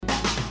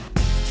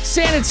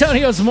San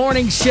Antonio's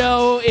morning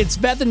show. It's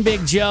Beth and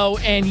Big Joe,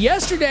 and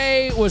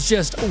yesterday was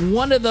just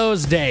one of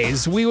those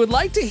days. We would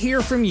like to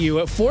hear from you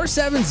at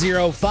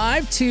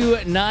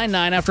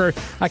 470-5299 after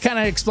I kind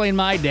of explained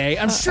my day.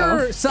 I'm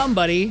sure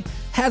somebody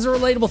has a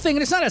relatable thing,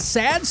 and it's not a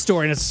sad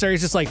story necessarily.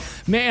 It's just like,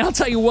 man, I'll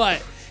tell you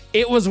what,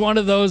 it was one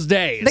of those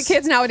days. The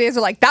kids nowadays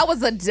are like, that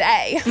was a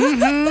day.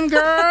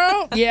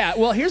 Girl. Yeah,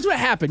 well, here's what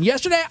happened.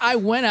 Yesterday, I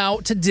went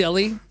out to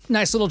Dilley.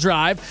 Nice little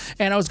drive,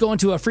 and I was going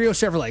to a Frio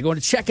Chevrolet, going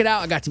to check it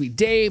out. I got to meet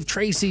Dave,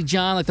 Tracy,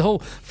 John, like the whole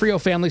Frio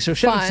family, so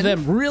shout out to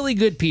them. Really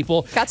good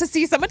people. Got to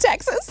see some of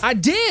Texas. I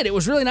did. It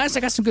was really nice. I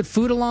got some good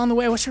food along the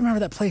way. I wish I remember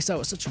that place. That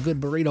was such a good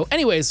burrito.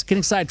 Anyways,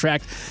 getting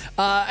sidetracked.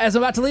 As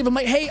I'm about to leave, I'm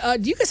like, hey,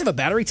 do you guys have a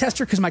battery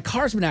tester? Because my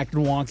car's been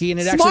acting wonky, and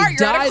it actually died.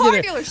 You're at a car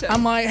dealership.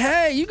 I'm like,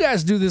 hey, you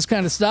guys do this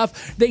kind of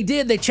stuff. They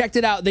did. They checked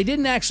it out. They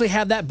didn't actually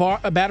have that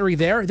battery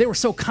there. They were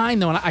so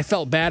kind, though, and I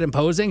felt bad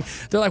imposing.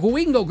 They're like, well,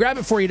 we can go grab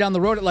it for you down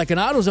the road at like an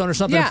AutoZone or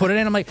something and put it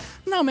in. I'm like,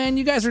 no, man,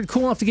 you guys are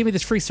cool enough to give me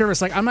this free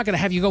service. Like, I'm not going to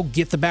have you go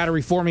get the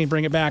battery for me and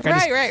bring it back.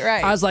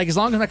 Right. I was like, as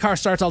long as my car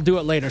starts, I'll do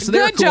it later. So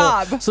Good cool.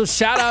 job. So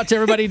shout out to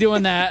everybody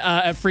doing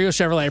that at Frio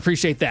Chevrolet. I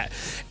appreciate that.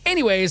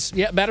 Anyways,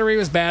 yeah, battery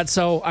was bad.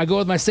 So I go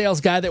with my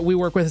sales guy that we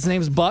work with. His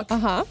name's Buck.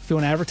 If you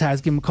want to advertise,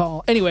 give him a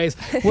call. Anyways,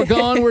 we're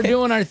going, we're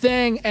doing our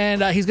thing,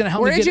 and he's going to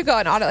help me. Where did you go?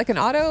 An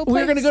auto place?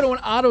 We're going to go to an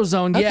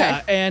AutoZone,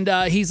 yeah. Okay.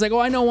 And he's like, oh,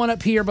 I know one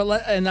up here, but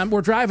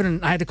we're driving,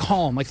 and I had to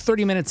call him like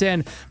 30 minutes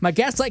in. My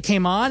gas light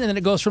came on, and then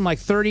it goes from like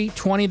 30,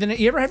 20. Then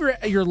you ever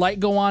have your light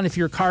go on if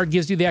your car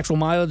gives you the actual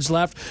mileage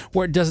left,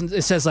 where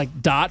it says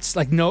like dots,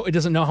 like no, it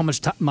doesn't know how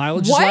much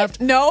mileage is left.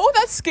 No,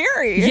 that's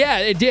scary. Yeah,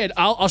 it did.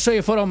 I'll show you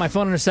a photo on my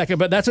phone in a second,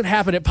 but that's what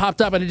happened. It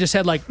popped up, and it just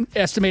had like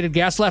estimated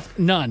gas left,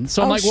 none.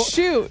 So I'm like, well,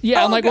 shoot.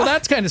 Yeah, Oh, I'm like, God. well,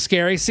 that's kind of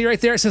scary. See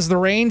right there, it says the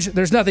range.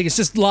 There's nothing. It's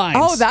just lines.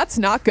 Oh, that's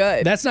not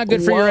good. That's not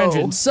good for your Whoa.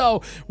 engine.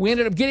 So we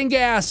ended up getting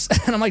gas,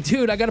 and I'm like,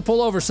 dude, I got to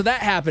pull over. So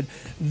that happened.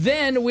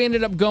 Then we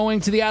ended up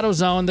going to the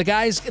AutoZone. The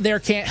guys there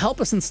can't help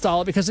us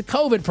install it because of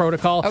COVID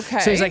protocol. Okay.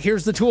 So he's like,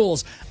 here's the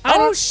tools.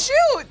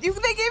 Shoot. They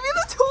gave you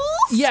the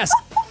tools? Yes.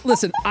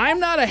 Listen, I'm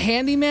not a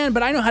handyman,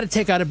 but I know how to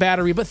take out a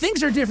battery. But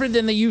things are different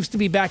than they used to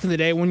be back in the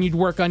day when you'd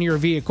work on your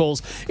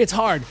vehicles. It's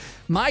hard.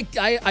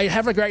 I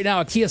have like right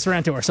now a Kia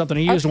Sorento or something.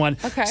 I used one.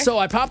 Okay. So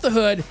I popped the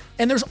hood,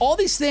 and there's all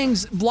these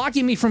things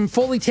blocking me from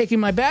fully taking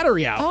my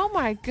battery out. Oh,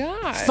 my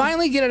God.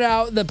 Finally get it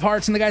out, the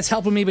parts, and the guy's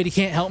helping me, but he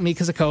can't help me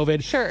because of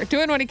COVID. Sure,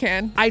 doing what he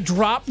can. I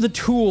dropped the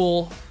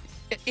tool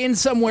in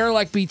somewhere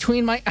like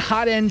between my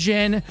hot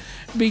engine,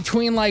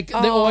 between like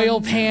the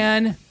oil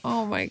pan.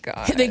 Oh, my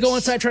God. They go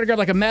inside, try to grab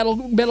like a metal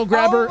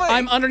grabber. Oh my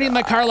I'm underneath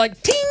my car like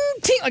ting,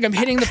 ting, like I'm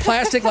hitting the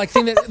plastic like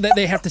thing that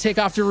they have to take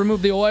off to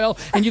remove the oil.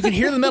 And you can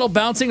hear the metal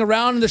bouncing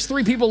around, and there's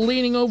 3 people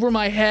leaning over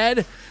my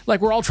head like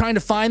we're all trying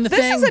to find the thing.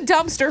 This is a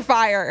dumpster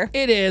fire.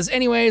 It is.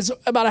 Anyways,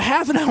 about a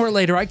half an hour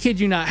later, I kid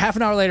you not, half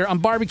an hour later, I'm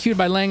barbecued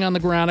by laying on the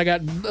ground. I got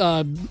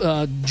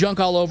junk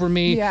all over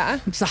me. Yeah.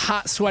 It's a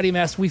hot, sweaty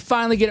mess. We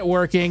finally get it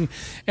working,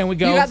 and we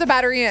go. You got the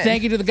battery in.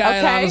 Thank you to the guy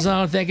at Okay.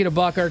 AutoZone. Thank you to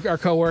Buck, our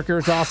coworker.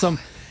 It's awesome.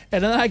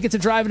 And then I get to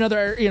drive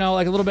another,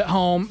 like a little bit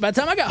home. By the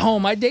time I got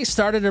home, my day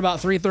started at about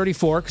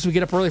 3:34 because we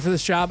get up early for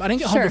this job. I didn't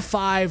get home Sure. till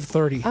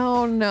 5:30.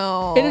 Oh,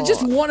 no. And it's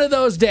just one of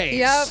those days.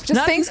 Yep.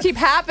 Just things keep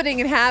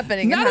happening and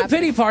happening. Not a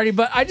pity party,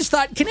 but I just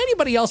thought, can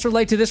anybody else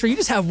relate to this where you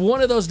just have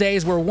one of those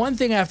days where one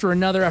thing after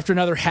another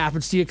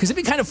happens to you? Because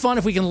it'd be kind of fun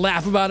if we can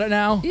laugh about it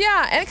now.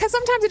 Yeah, and because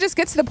sometimes it just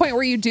gets to the point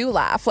where you do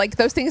laugh. Like,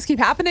 those things keep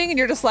happening, and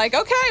you're just like,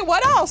 okay,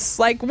 what else?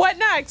 Like, what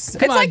next?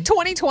 Come it's on. like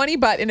 2020,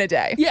 but in a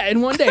day. Yeah, in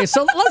one day.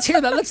 So let's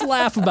hear that. Let's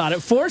laugh about it.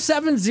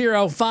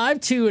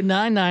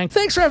 470-5299.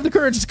 Thanks for having the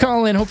courage to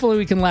call in. Hopefully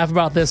we can laugh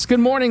about this. Good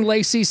morning,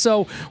 Lacey.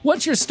 So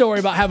what's your story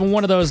about having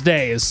one of those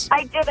days?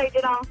 I did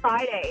on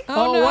Friday.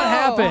 Oh, no. what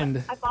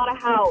happened? I bought a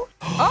house.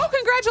 Oh,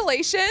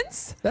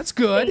 congratulations. That's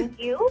good.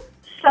 Thank you.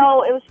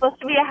 So it was supposed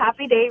to be a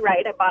happy day,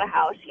 right? I bought a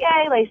house.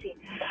 Yay, Lacey.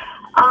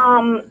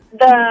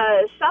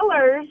 The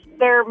sellers,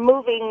 they're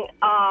moving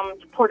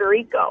to Puerto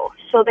Rico.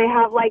 So they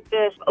have like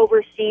this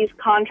overseas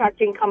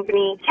contracting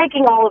company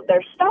taking all of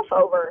their stuff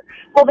over.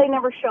 Well, they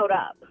never showed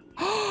up.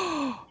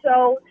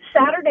 So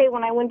Saturday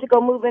when I went to go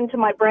move into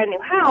my brand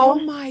new house, Oh,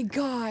 my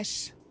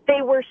gosh.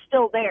 they were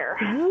still there.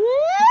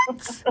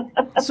 What?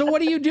 So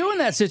what do you do in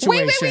that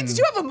situation? Wait. Did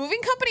you have a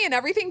moving company and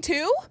everything,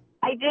 too?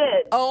 I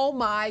did. Oh,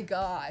 my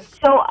gosh.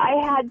 So I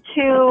had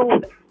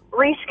to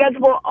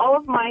reschedule all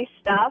of my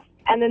stuff,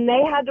 and then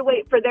they had to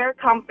wait for their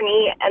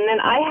company, and then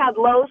I had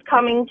Lowe's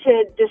coming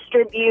to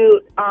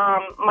distribute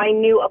my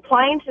new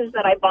appliances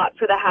that I bought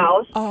for the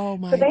house. Oh,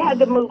 my So they had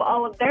God. to move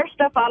all of their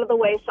stuff out of the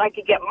way so I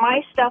could get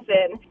my stuff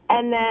in,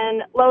 and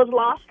then Lowe's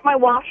lost my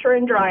washer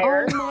and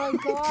dryer. Oh, my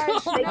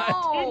gosh. They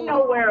didn't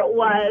know where it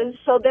was,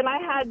 so then I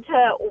had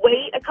to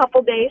wait a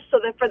couple days for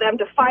them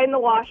to find the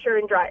washer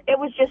and dryer. It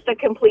was just a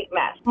complete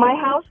mess. My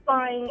house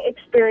buying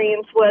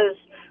experience was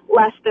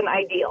less than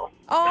ideal.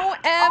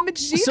 OMG,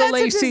 So, that's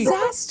Lacey, a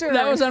disaster.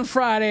 that was on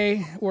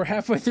Friday. We're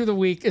halfway through the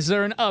week. Is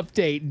there an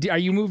update? Are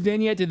you moved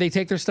in yet? Did they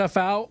take their stuff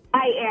out?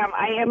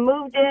 I am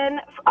moved in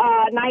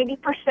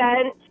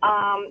 90%.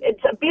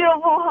 It's a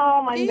beautiful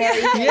home. I'm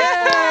very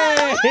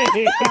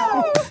Yay!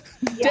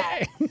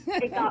 yeah,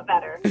 it got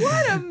better.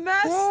 What a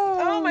mess.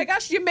 Oh my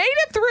gosh, you made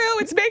it through.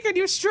 It's making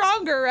you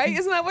stronger, right?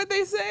 Isn't that what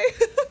they say?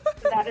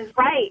 That is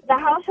right. The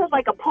house has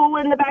like a pool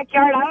in the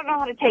backyard. I don't know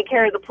how to take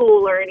care of the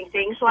pool or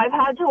anything, so I've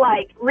had to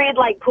like read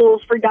like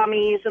Pools for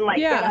Dummies and like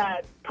get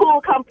a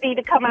pool company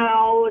to come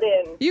out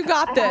and. You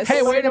got this.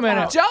 Hey, wait a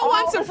minute. Joe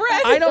wants a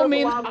friend. I don't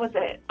mean. With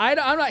it. I'm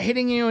not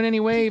hitting you in any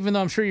way, even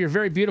though I'm sure you're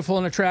very beautiful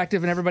and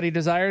attractive and everybody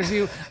desires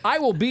you. I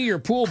will be your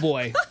pool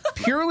boy,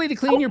 purely to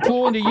clean your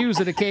pool and to use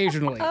it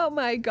occasionally. Oh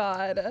my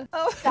God.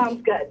 Oh,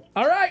 Sounds good.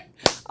 All right.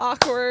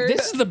 awkward.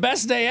 This is the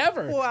best day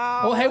ever.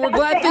 Wow. Well, hey, we're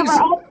glad things.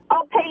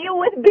 I'll pay you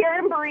with beer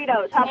and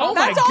burritos. How about Oh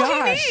my That's all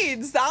gosh. he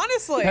needs,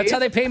 honestly. That's how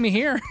they pay me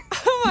here.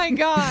 Oh my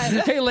God.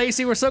 Hey,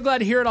 Lacey, we're so glad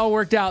to hear it all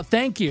worked out.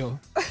 Thank you.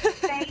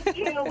 Thank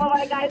you.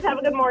 Bye-bye, guys. Have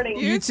a good morning.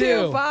 You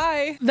too.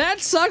 Bye. That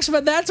sucks,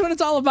 but that's what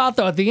it's all about,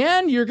 though. At the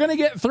end, you're going to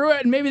get through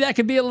it, and maybe that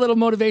could be a little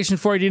motivation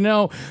for you to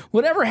know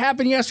whatever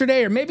happened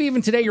yesterday, or maybe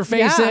even today you're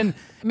facing.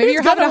 Maybe it's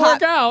you're having gonna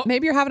work out.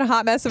 Maybe you're having a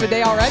hot mess of a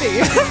day already.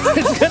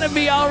 It's going to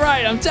be all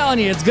right. I'm telling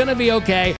you, it's going to be okay.